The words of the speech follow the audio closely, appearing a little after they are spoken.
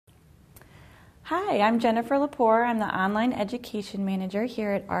Hi, I'm Jennifer Lepore. I'm the Online Education Manager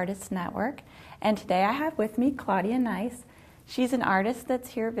here at ArtistsNetwork. And today I have with me Claudia Nice. She's an artist that's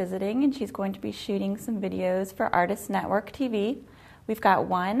here visiting, and she's going to be shooting some videos for ArtistsNetwork TV. We've got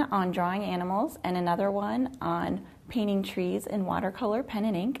one on drawing animals and another one on painting trees in watercolor, pen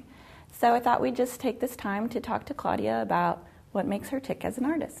and ink. So I thought we'd just take this time to talk to Claudia about what makes her tick as an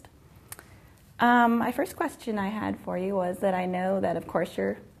artist. My first question I had for you was that I know that, of course,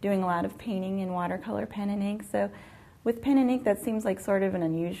 you're doing a lot of painting in watercolor, pen and ink. So with pen and ink, that seems like sort of an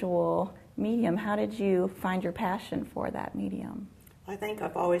unusual medium. How did you find your passion for that medium? I think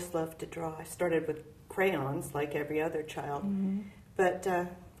I've always loved to draw. I started with crayons like every other child, but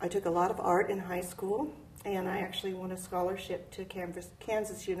I took a lot of art in high school, and I actually won a scholarship to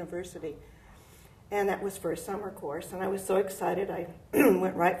Kansas University, and that was for a summer course, and I was so excited. I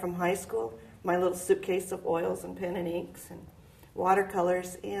went right from high school, my little suitcase of oils and pen and inks and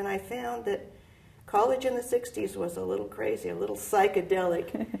watercolors, and I found that college in the 60s was a little crazy, a little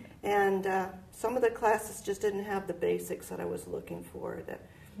psychedelic, and some of the classes just didn't have the basics that I was looking for,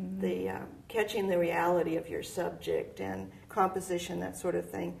 the catching the reality of your subject and composition, that sort of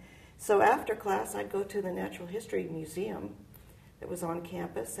thing. So after class, I'd go to the Natural History Museum that was on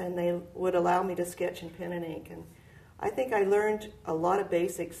campus, and they would allow me to sketch in pen and ink, and I think I learned a lot of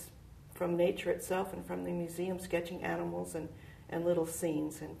basics from nature itself and from the museum, sketching animals and little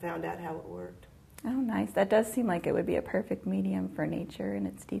scenes, and found out how it worked. Oh, nice. That does seem like it would be a perfect medium for nature and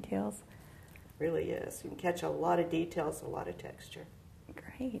its details. It really is. You can catch a lot of details, a lot of texture.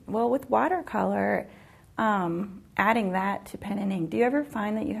 Great. Well, with watercolor, adding that to pen and ink, do you ever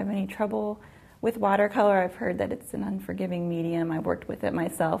find that you have any trouble with watercolor? I've heard that it's an unforgiving medium. I've worked with it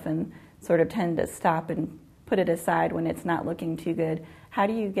myself and sort of tend to stop and put it aside when it's not looking too good. How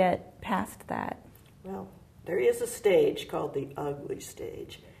do you get past that? Well, there is a stage called the ugly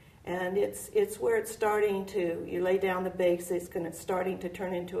stage, and it's where it's starting to, you lay down the basics and it's starting to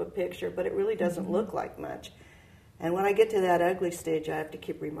turn into a picture, but it really doesn't look like much. And when I get to that ugly stage, I have to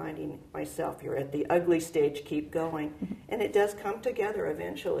keep reminding myself, you're at the ugly stage, keep going. And it does come together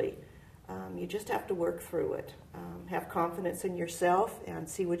eventually. You just have to work through it. Have confidence in yourself and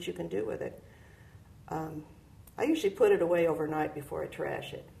see what you can do with it. I usually put it away overnight before I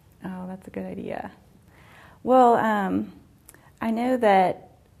trash it. Oh, that's a good idea. Well, I know that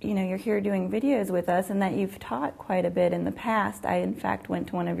you're here doing videos with us and that you've taught quite a bit in the past. I, in fact, went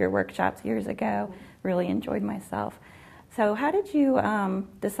to one of your workshops years ago, really enjoyed myself. So how did you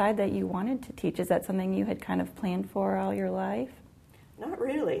decide that you wanted to teach? Is that something you had kind of planned for all your life? Not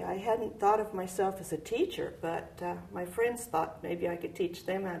really. I hadn't thought of myself as a teacher, but my friends thought maybe I could teach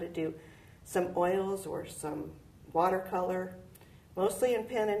them how to do some oils or some watercolor, mostly in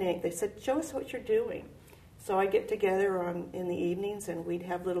pen and ink. They said, show us what you're doing. So I get together in the evenings, and we'd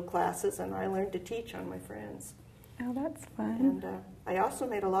have little classes, and I learned to teach on my friends. Oh, that's fun. And I also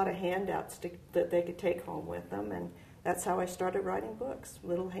made a lot of handouts that they could take home with them, and that's how I started writing books,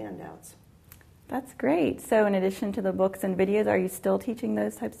 little handouts. That's great. So in addition to the books and videos, are you still teaching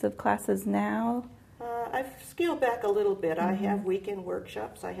those types of classes now? I've scaled back a little bit. I have weekend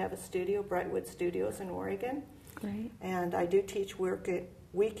workshops. I have a studio, Brightwood Studios in Oregon. Great. And I do teach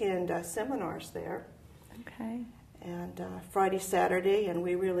weekend seminars there. Okay. And Friday, Saturday, and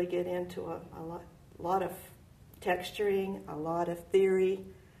we really get into a lot of texturing, a lot of theory,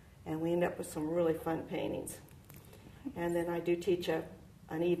 and we end up with some really fun paintings. And then I do teach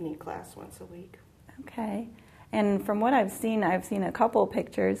an evening class once a week. Okay. And from what I've seen a couple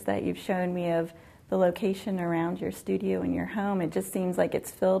pictures that you've shown me of the location around your studio and your home. It just seems like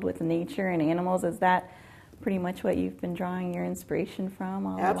it's filled with nature and animals. Is that pretty much what you've been drawing your inspiration from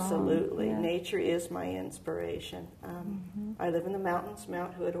all along? Absolutely. Yeah. Nature is my inspiration. I live in the mountains,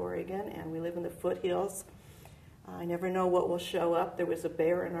 Mount Hood, Oregon, and we live in the foothills. I never know what will show up. There was a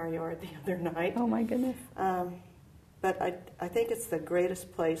bear in our yard the other night. Oh, my goodness. But I think it's the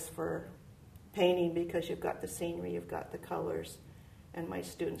greatest place for painting because you've got the scenery, you've got the colors, and my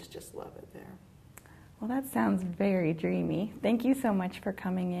students just love it there. Well, that sounds very dreamy. Thank you so much for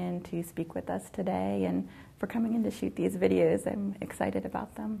coming in to speak with us today and for coming in to shoot these videos. I'm excited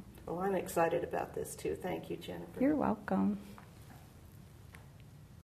about them. Well, I'm excited about this too. Thank you, Jennifer. You're welcome.